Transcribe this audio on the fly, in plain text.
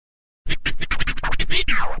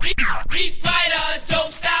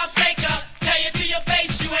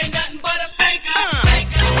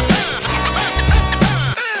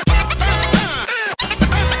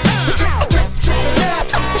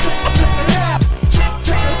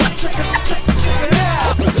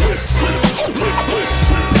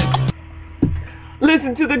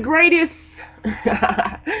greatest.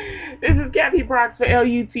 This is Kathy BROCKS for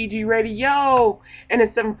LUTG Radio, and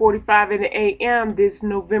it's 7:45 in the a.m. this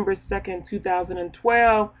November 2nd,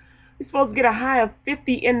 2012. We're supposed to get a high of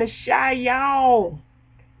 50 in the shy, y'all.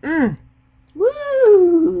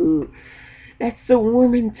 Woo! That's so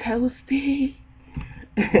warm and toasty.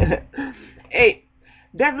 Hey,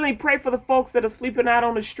 definitely pray for the folks that are sleeping out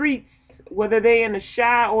on the streets, whether they're in the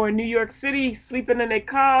Chi or in New York City, sleeping in their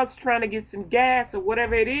cars, trying to get some gas or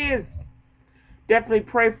whatever it is. Definitely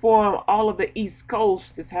pray for them. All of the East Coast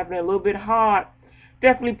is having it a little bit hard.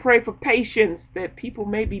 Definitely pray for patience, that people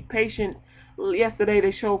may be patient. Yesterday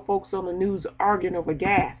they showed folks on the news arguing over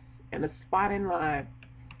gas and a spot in line.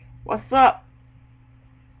 What's up?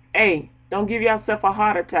 Hey, don't give yourself a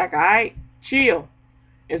heart attack, alright? Chill.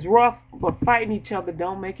 It's rough, but fighting each other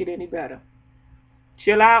don't make it any better.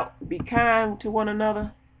 Chill out. Be kind to one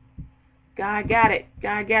another. God got it.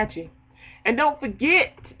 God got you. And don't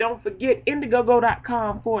forget,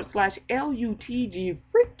 Indiegogo.com/LUTG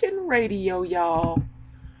freaking radio, y'all.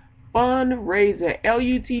 Fundraiser.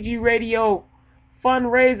 LUTG Radio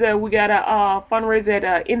Fundraiser. We got a fundraiser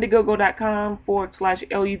at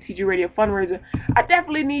Indiegogo.com/LUTG Radio Fundraiser. I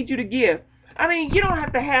definitely need you to give. I mean, you don't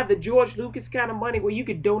have to have the George Lucas kind of money where you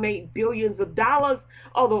could donate billions of dollars,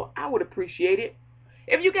 although I would appreciate it.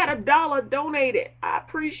 If you got $1, donate it. I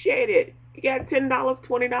appreciate it. You got $10, $20,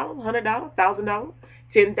 $100, $1,000,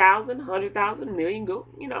 $10,000, $100,000, million, go.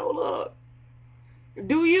 You know, look.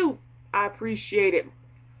 Do you? I appreciate it.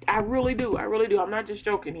 I really do. I really do. I'm not just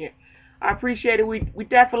joking here. I appreciate it. We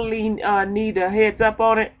definitely need a heads up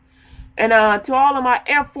on it. And to all of my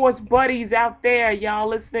Air Force buddies out there, y'all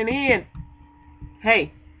listening in,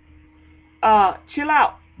 hey, chill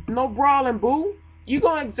out. No brawling, boo. You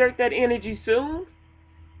gonna exert that energy soon.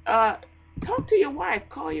 Talk to your wife,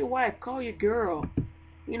 call your girl.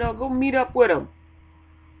 You know, go meet up with them.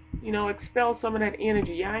 You know, expel some of that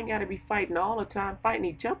energy. Y'all ain't got to be fighting all the time, fighting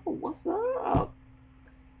each other. What's up?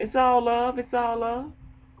 It's all love. It's all love.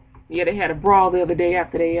 Yeah, they had a brawl the other day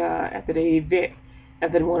after the event,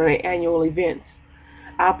 after one of their annual events.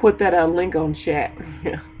 I'll put that link on chat.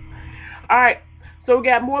 All right, so we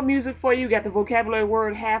got more music for you. We got the vocabulary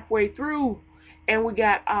word halfway through. And we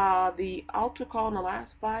got the altar call in the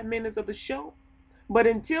last 5 minutes of the show. But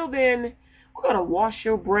until then, we're going to wash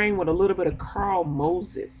your brain with a little bit of Carl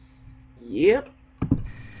Moses. Yep.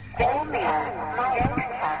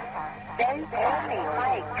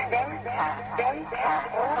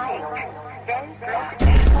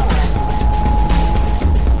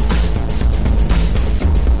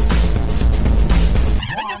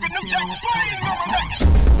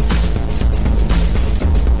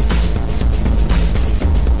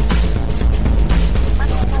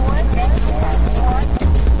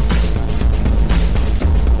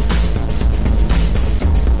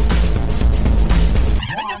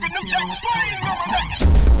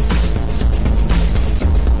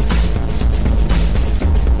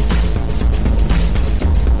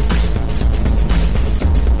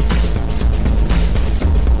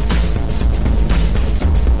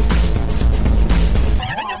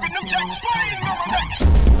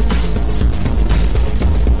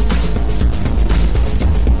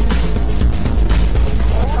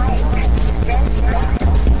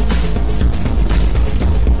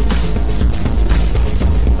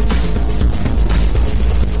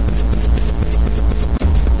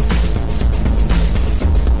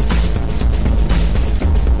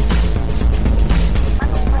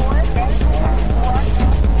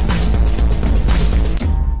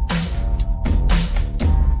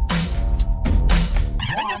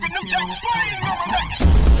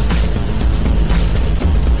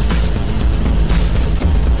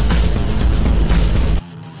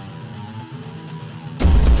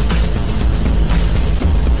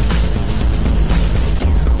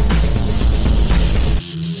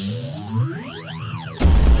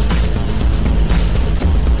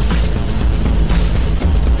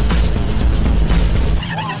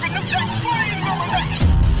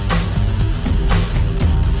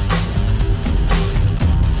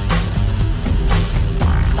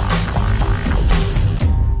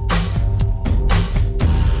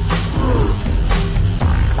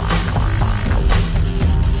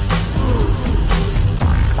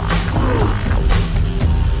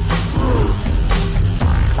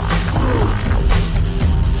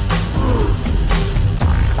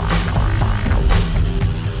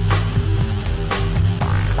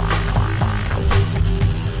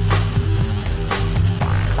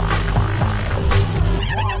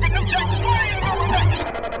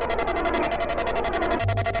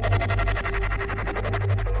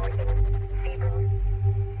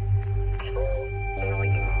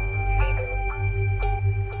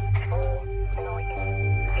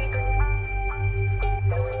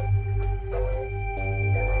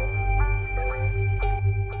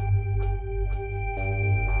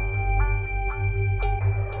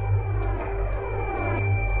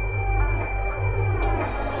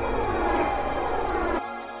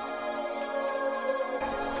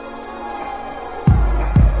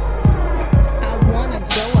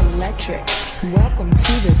 electric. Welcome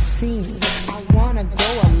to the scene. I wanna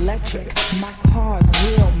go electric. My car's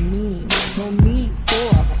real mean. No need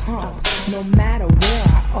for a pump. No matter where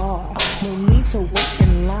I are. No need to wait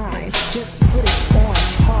in line. Just put it on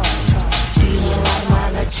charge. Do you like my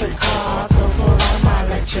electric car? Go for a ride in my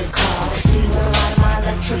electric car. Do you like my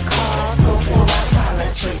electric car? Go for a ride in my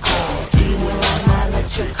electric car. Do you like my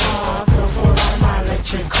electric car? Go for a ride in my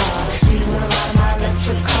electric car. Do you like my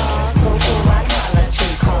electric car? Go for a ride in my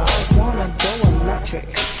electric car. I wanna go electric.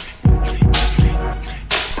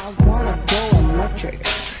 I wanna go electric.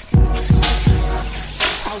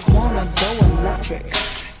 I wanna go electric.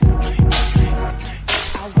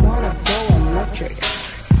 I wanna go electric.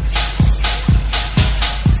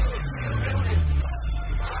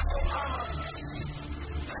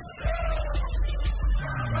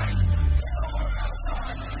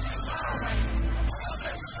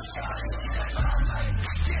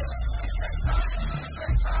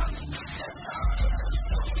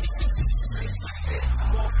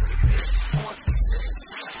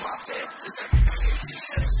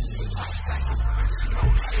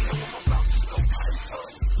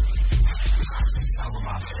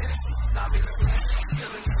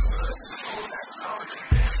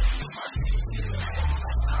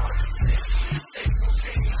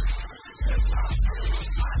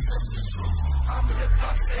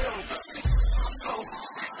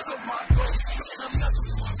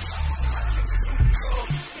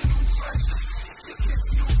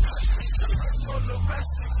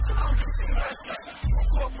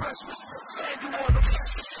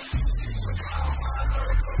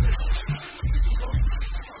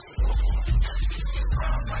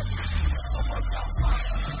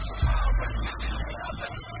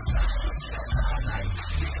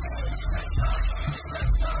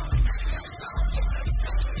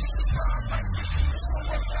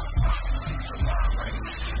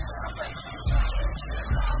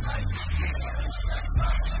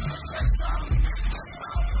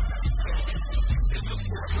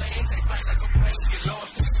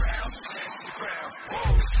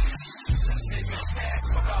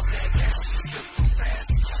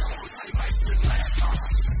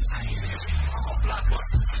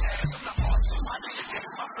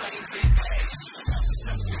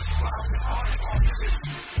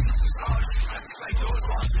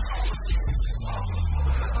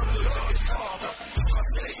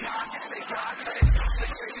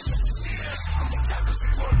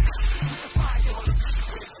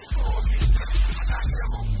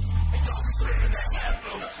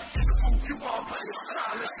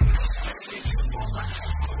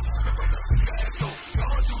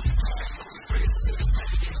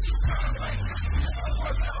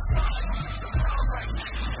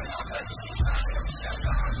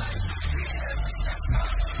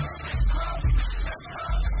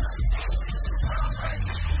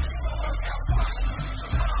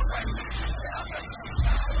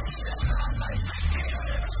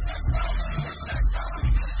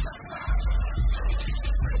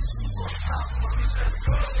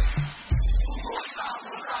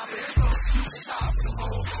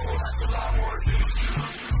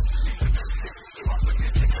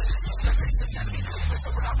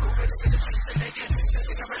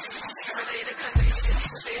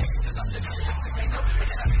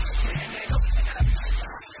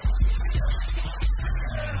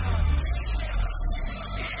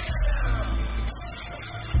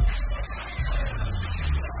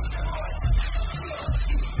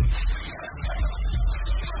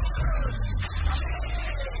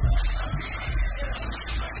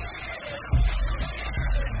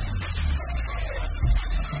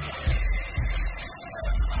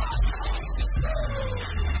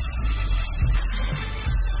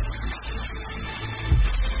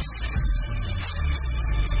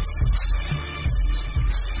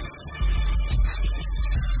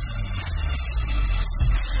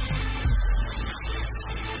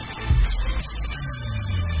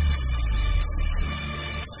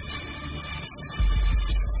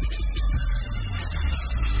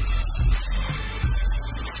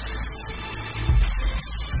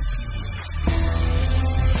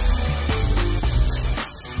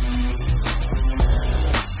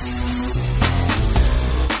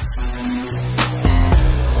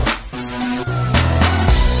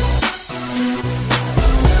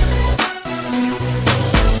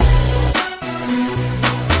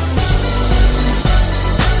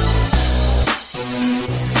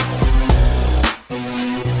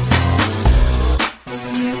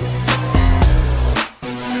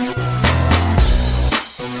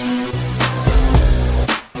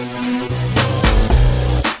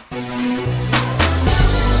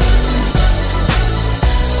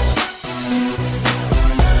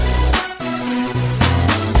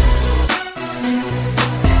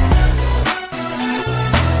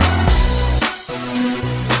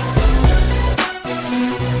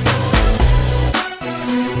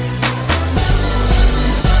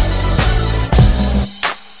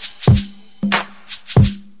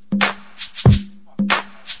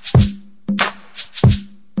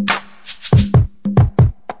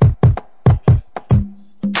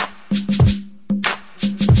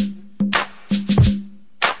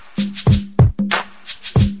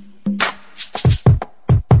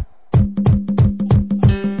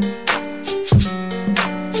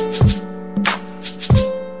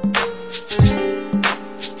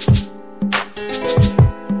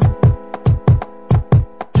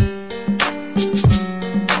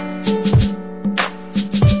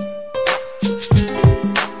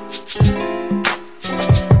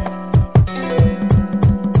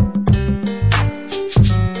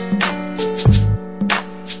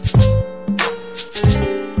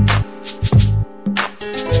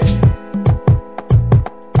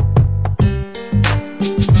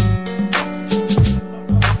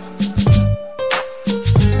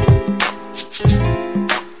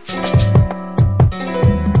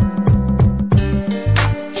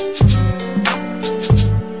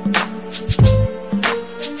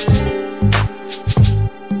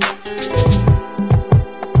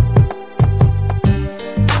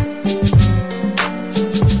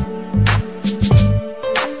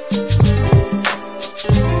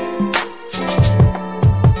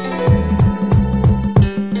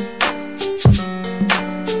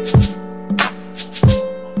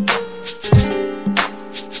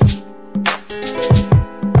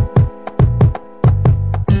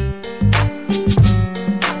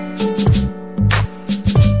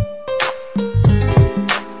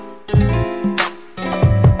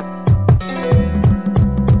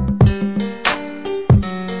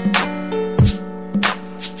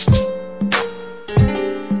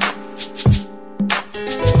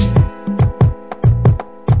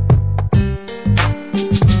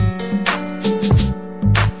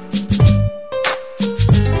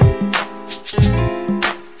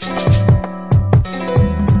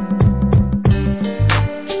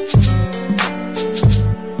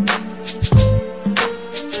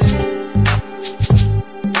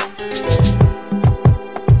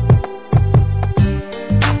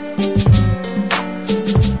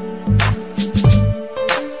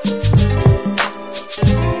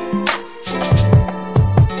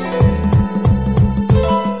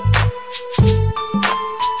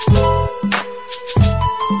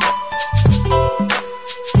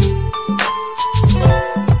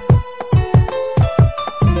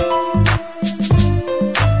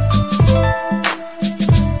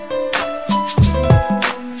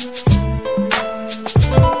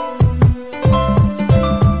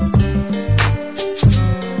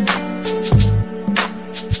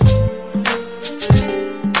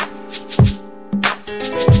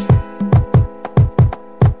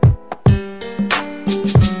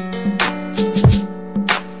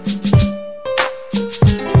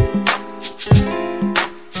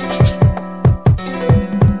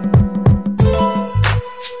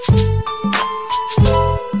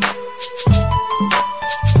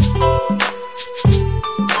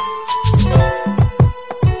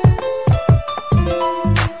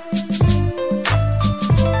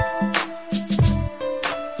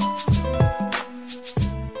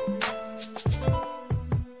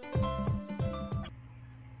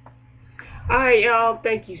 Alright, y'all.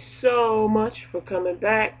 Thank you so much for coming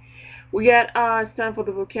back. We got, it's time for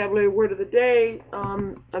the vocabulary word of the day.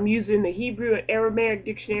 I'm using the Hebrew and Aramaic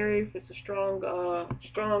dictionary. It's a Strong's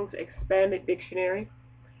Expanded Dictionary.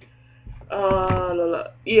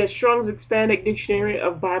 Strong's Expanded Dictionary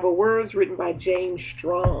of Bible Words, written by James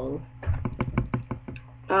Strong.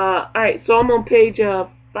 Alright, so I'm on page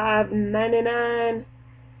 599,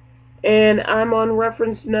 and I'm on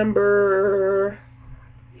reference number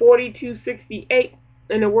 4268,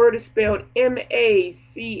 and the word is spelled M-A-C-H-A-C-E-H,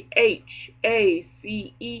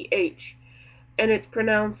 and it's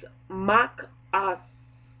pronounced Mak'as.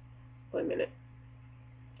 Wait a minute.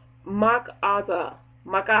 Mak'aza.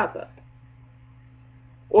 Mak'aza.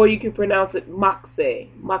 Or you can pronounce it Makse.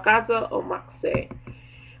 Mak'aza or Makse.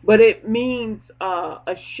 But it means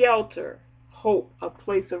a shelter, hope, a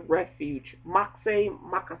place of refuge. Makse,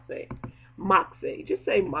 Makase. Makse. Just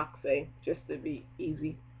say Makse, just to be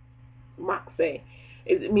easy. Makse.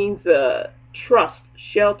 It means trust,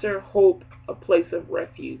 shelter, hope, a place of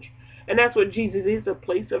refuge. And that's what Jesus is, a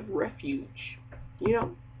place of refuge. You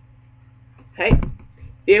know? Hey,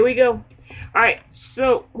 there we go. Alright,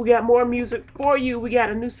 so we got more music for you. We got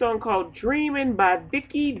a new song called Dreamin' by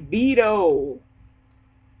Vicky Vito.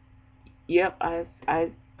 Yep,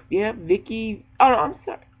 Vicky. Oh, no, I'm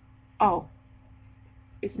sorry. Oh,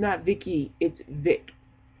 it's not Vicky, it's Vic.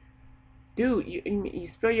 Dude, you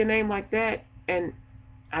spell your name like that, and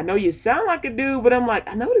I know you sound like a dude, but I'm like,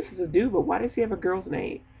 I know this is a dude, but why does he have a girl's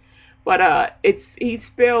name? But he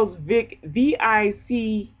spells Vic,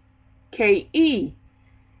 V-I-C-K-E,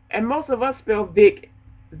 and most of us spell Vic,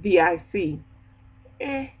 V-I-C,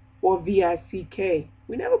 or V-I-C-K.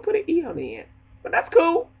 We never put an E on the end, but that's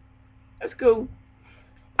cool. That's cool.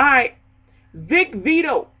 Alright, Vic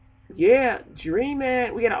Vito. Yeah,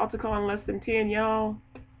 Dreamin'. We got an altar call in less than 10, y'all.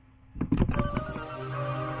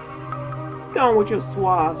 Go on with your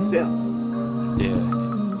suave self. Yeah.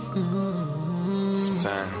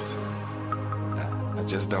 Sometimes I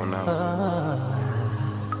just don't know.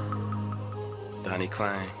 Donnie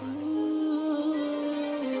Klein.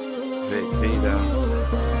 Vic Vito.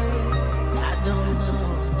 I don't know.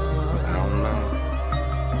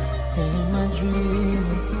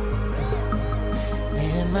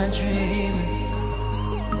 Am I dreaming?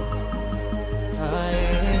 Oh,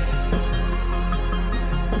 yeah.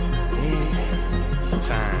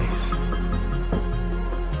 Sometimes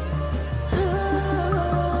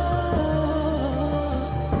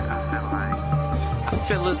I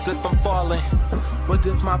feel as if I'm falling. What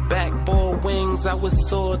if my back bore wings? I would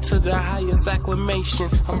soar to the highest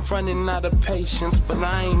acclamation. I'm running out of patience, but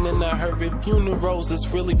I ain't in a hurry. Funerals is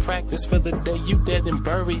really practice for the day you dead and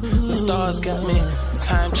buried. The stars got me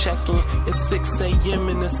time checking. It's 6 a.m.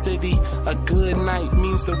 in the city. A good night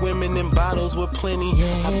means the women in bottles were plenty.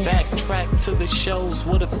 I backtracked to the shows,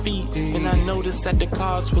 what a feat. And I noticed that the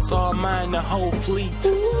cars was all mine, the whole fleet.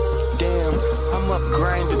 Damn, I'm up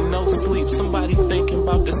grinding, no sleep. Somebody thinking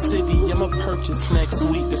about the city I'ma purchase next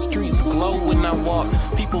week. The streets glow when I walk,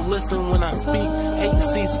 people listen when I speak. Hate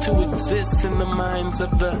cease to exist in the minds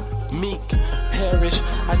of the meek. Perish,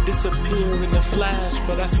 I disappear in a flash,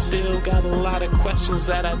 but I still got a lot of questions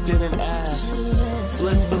that I didn't ask.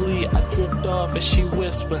 Blissfully, I drift off as she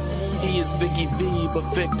whisper, he is Vicky V, but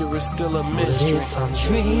Victor is still a mystery. What if I'm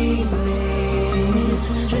dreaming?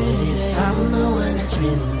 What if I'm the one that's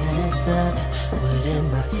really messed up? What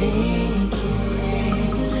am I thinking?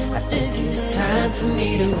 I think it's time for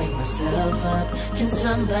me to wake myself up. Can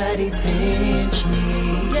somebody pinch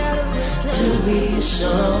me to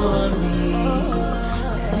reassure me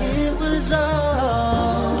that it was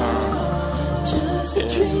all just a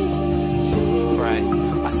dream? Right,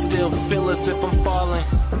 I still feel as if I'm falling.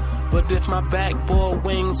 But if my back bore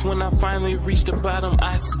wings, when I finally reach the bottom,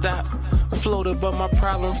 I stop. Float above my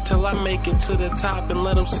problems till I make it to the top, and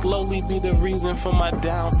let them slowly be the reason for my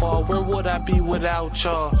downfall. Where would I be without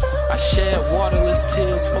y'all? I shed waterless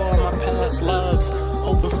tears for all my past loves,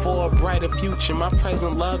 hoping for a brighter future. My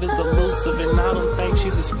present love is elusive, and I don't think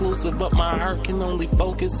she's exclusive, but my heart can only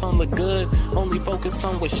focus on the good, only focus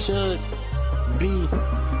on what should be.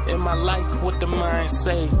 In my life, what the mind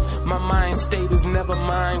say. My mind state is never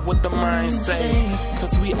mind what the mind say.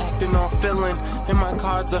 Cause we acting on feeling, and my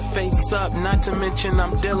cards are face up. Not to mention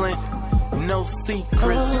I'm dealing no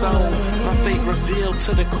secrets, so my fate revealed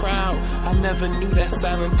to the crowd. I never knew that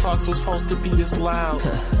silent talks was supposed to be this loud.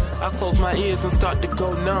 I close my ears and start to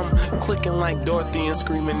go numb, clicking like Dorothy and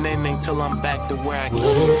screaming their name till I'm back to where I came from.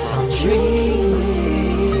 What if I'm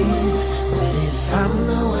dreaming? What if I'm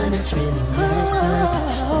the one that's really messed up?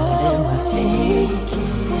 What am I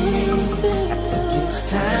thinking? I think it's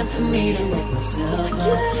time for me to wake myself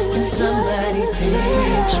up. Can somebody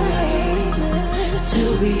pinch me to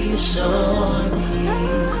reassure me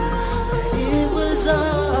that it was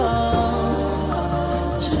all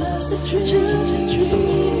just a dream? Just a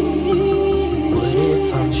dream. What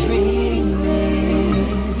if I'm dreaming?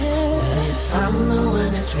 What if I'm the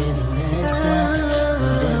one that's really messed up?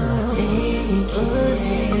 What am I thinking?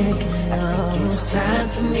 I think it's time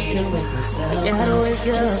for me to wake myself up.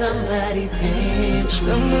 Can somebody pinch me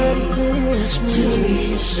to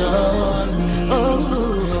reassure me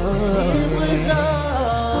that it was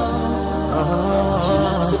all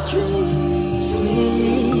just a dream?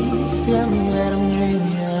 Please tell me that I'm dreaming.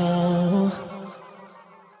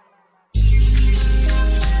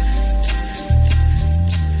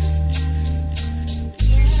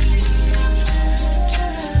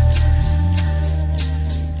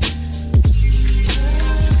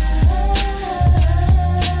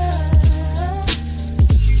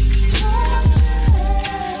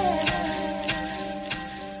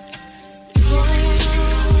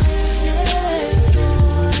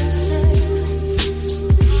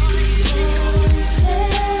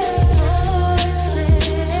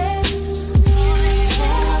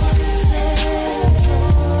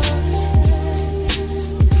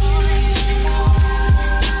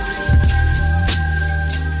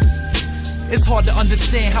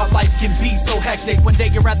 Understand how life can be so hectic. One day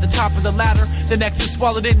you're at the top of the ladder, the next is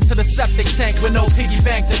swallowed into the septic tank with no piggy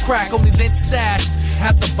bank to crack, only lint stashed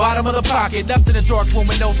at the bottom of the pocket, left in a dark room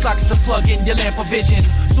with no sockets to plug in your lamp of vision.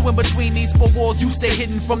 So in between these four walls you stay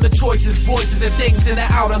hidden from the choices, voices and things in the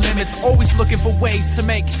outer limits, always looking for ways to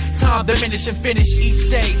make time diminish and finish each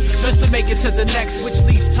day just to make it to the next, which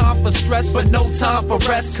leaves time for stress but no time for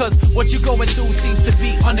rest. Cause what you're going through seems to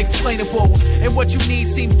be unexplainable, and what you need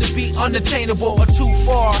seems to be unattainable or too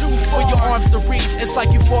far for your arms to reach. It's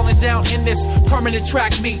like you're falling down in this permanent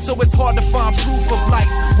track meet, so it's hard to find proof of light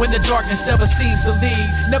when the darkness never seems to leave,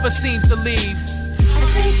 never seems to leave. I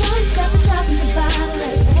take one step and drop in the bottle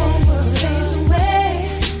as the whole world fades away.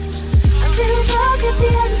 I feel dark at the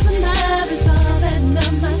edges of my resolve and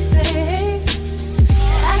numb my faith.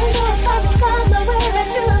 I don't know if I can find my way back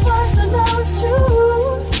to the voice I know it's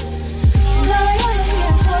true. No, I only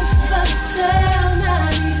hear voices but the sound I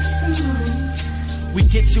need to prove. We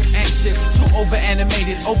get too anxious, too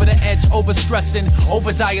over-animated, over the edge, overstressed and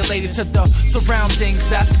over-dilated to the surroundings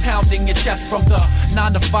that's pounding your chest from the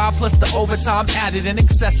 9 to 5 plus the overtime added and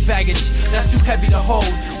excess baggage that's too heavy to hold.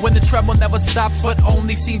 When the treadmill never stops but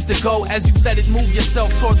only seems to go as you let it move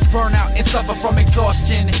yourself towards burnout and suffer from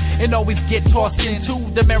exhaustion and always get tossed into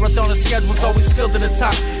the marathon of schedules always filled to the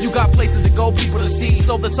top. You got places to go, people to see,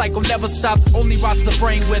 so the cycle never stops, only rots the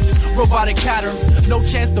brain with robotic patterns. No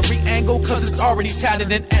chance to re-angle cause it's already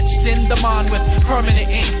tatted and etched in the mind with permanent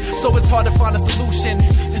ink. So it's hard to find a solution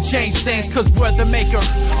to change things, cause we're the maker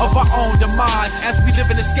of our own demise as we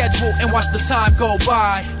live in a schedule and watch the time go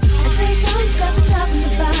by. I take one step and drop in the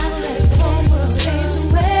bottle as the whole world fades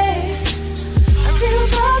away. I feel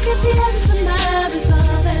dark at the edges of my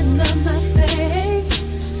resolve and numb my faith.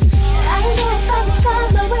 I don't know if I can find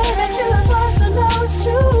my way back to the voice I know it's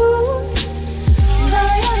true. No,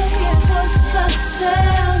 I only hear voices but the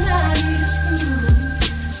sound I need is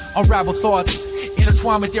proof. Unravel thoughts,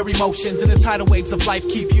 intertwine with their emotions, and the tidal waves of life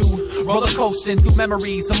keep you roller coasting through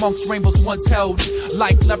memories amongst rainbows once held,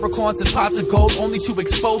 like leprechauns and pots of gold, only to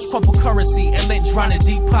expose crumpled currency and lint drying in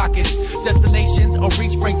deep pockets. Destinations or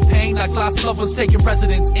reach brings pain, like lost loved ones taking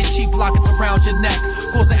residence in cheap lockets around your neck,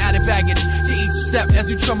 causing added baggage to each step as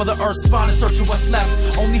you tremble the earth's spine in search of what's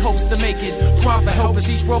left. Only hopes to make it, crying for help as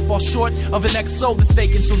each world falls short of the next soul that's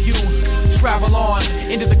vacant. So you travel on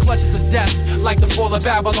into the clutches of death, like the fall of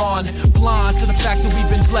Babylon, blind to the fact that we've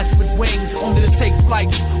been blessed with wings, only to take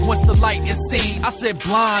flight once the light is seen. I said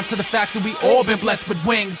blind to the fact that we all been blessed with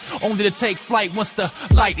wings, only to take flight once the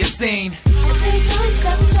light is seen. I take one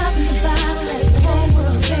step and drop in the bottle as the whole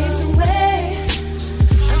world fades away.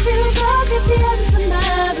 I feel dark at the edges of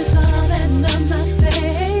my resolve and numb my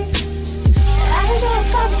faith. I don't know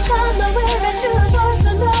if I can find my way back to the voice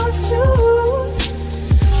I know it's true.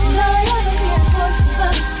 No, I only hear voices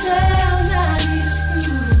but the sound I need is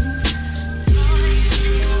proof.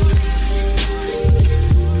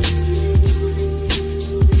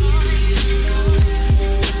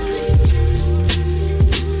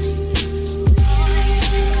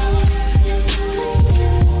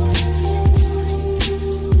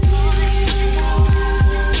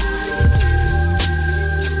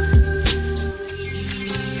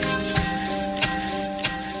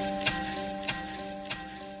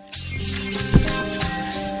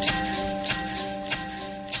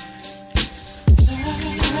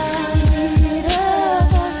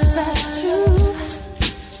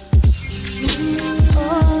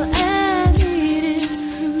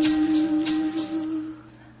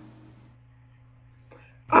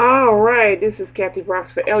 this is Kathy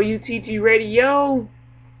BROCKS for LUTG Radio.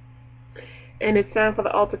 And it's time for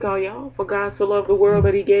the altar call, y'all. For God so loved the world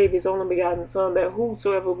that he gave his only begotten Son, that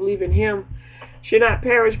whosoever believe in him should not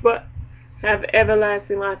perish, but have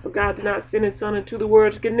everlasting life. For God did not send his Son into the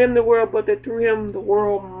world to condemn the world, but that through him the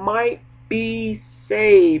world might be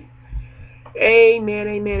saved. Amen,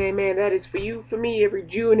 amen, amen. That is for you, for me, every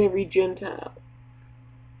Jew and every Gentile.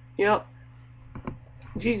 Yep.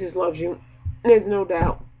 Jesus loves you. There's no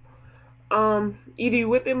doubt. Either you're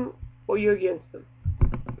with him or you're against him.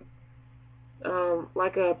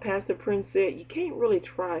 Like Pastor Prince said, you can't really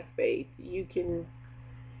try faith. You can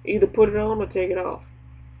either put it on or take it off.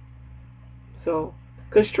 So,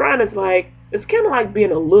 because trying is like, it's kind of like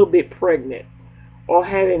being a little bit pregnant or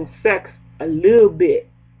having sex a little bit.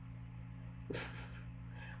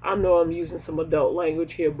 I know I'm using some adult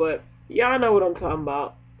language here, but y'all know what I'm talking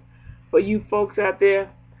about. For you folks out there,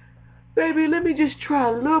 baby, let me just try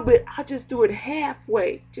a little bit. I'll just do it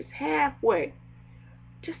halfway. Just halfway.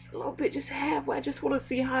 Just a little bit, just halfway. I just want to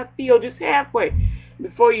see how I feel, just halfway.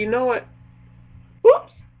 Before you know it,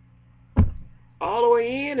 whoops, all the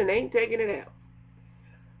way in and ain't taking it out.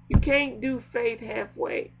 You can't do faith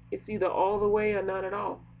halfway. It's either all the way or not at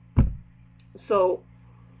all. So,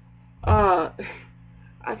 I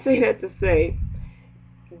say that to say,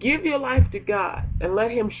 give your life to God and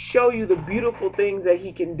let him show you the beautiful things that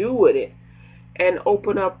he can do with it, and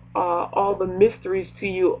open up all the mysteries to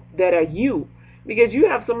you that are you. Because you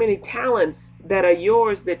have so many talents that are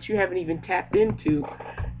yours that you haven't even tapped into,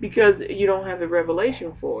 because you don't have the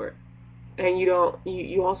revelation for it. And you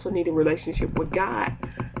also need a relationship with God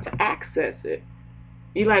to access it.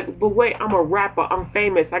 You're like, but wait, I'm a rapper, I'm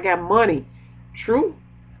famous, I got money. True.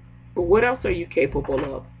 But what else are you capable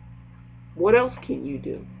of? What else can you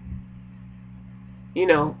do? You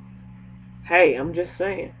know, hey, I'm just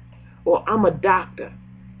saying. Or I'm a doctor.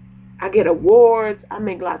 I get awards, I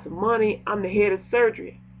make lots of money, I'm the head of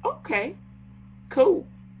surgery. Okay, cool.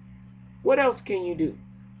 What else can you do?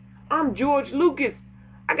 I'm George Lucas.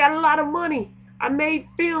 I got a lot of money. I made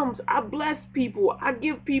films. I bless people. I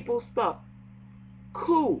give people stuff.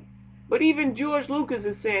 Cool. But even George Lucas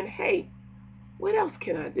is saying, hey, what else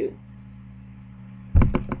can I do?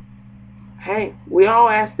 Hey, we all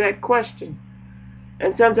ask that question.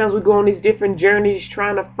 And sometimes we go on these different journeys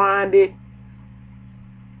trying to find it.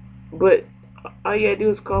 But all you gotta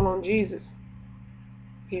do is call on Jesus.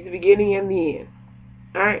 He's the beginning and the end.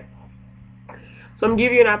 Alright? So I'm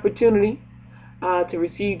giving you an opportunity to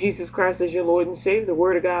receive Jesus Christ as your Lord and Savior. The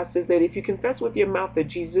Word of God says that if you confess with your mouth that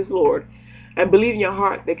Jesus is Lord and believe in your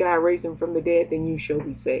heart that God raised him from the dead, then you shall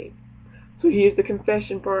be saved. So here's the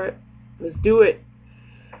confession part. Let's do it.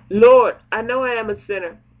 Lord, I know I am a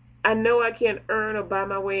sinner. I know I can't earn or buy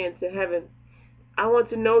my way into heaven. I want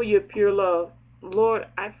to know your pure love. Lord,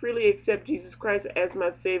 I freely accept Jesus Christ as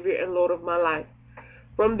my Savior and Lord of my life.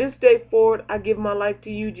 From this day forward, I give my life to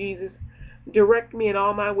you, Jesus. Direct me in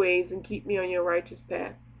all my ways and keep me on your righteous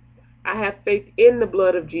path. I have faith in the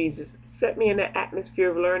blood of Jesus. Set me in the atmosphere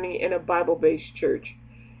of learning in a Bible-based church.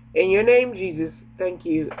 In your name, Jesus, thank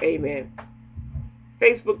you. Amen.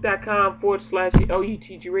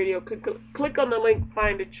 Facebook.com/LUTG Radio. Click on the link,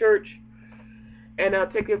 find a church, and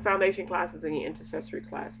take your foundation classes and your intercessory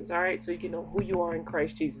classes, all right, so you can know who you are in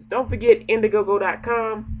Christ Jesus. Don't forget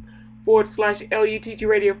Indiegogo.com/LUTG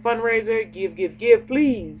Radio Fundraiser. Give,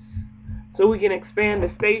 please, so we can expand the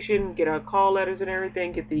station, get our call letters and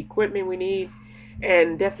everything, get the equipment we need,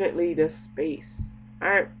 and definitely the space. All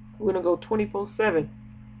right, we're going to go 24/7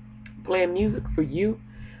 playing music for you,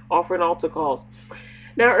 offering altar calls.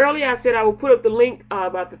 Now, earlier I said I would put up the link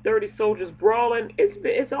about the 30 soldiers brawling.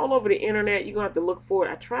 It's all over the internet. You're going to have to look for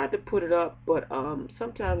it. I tried to put it up, but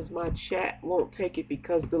sometimes my chat won't take it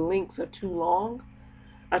because the links are too long.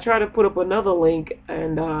 I tried to put up another link,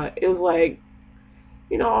 and it was like,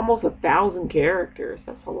 almost 1,000 characters.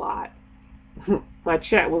 That's a lot. My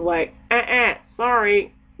chat was like,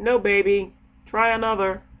 sorry, no baby, try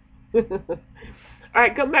another. All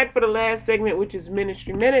right, come back for the last segment, which is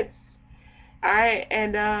Ministry Minutes. All right,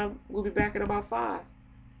 and we'll be back in about 5.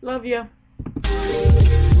 Love ya.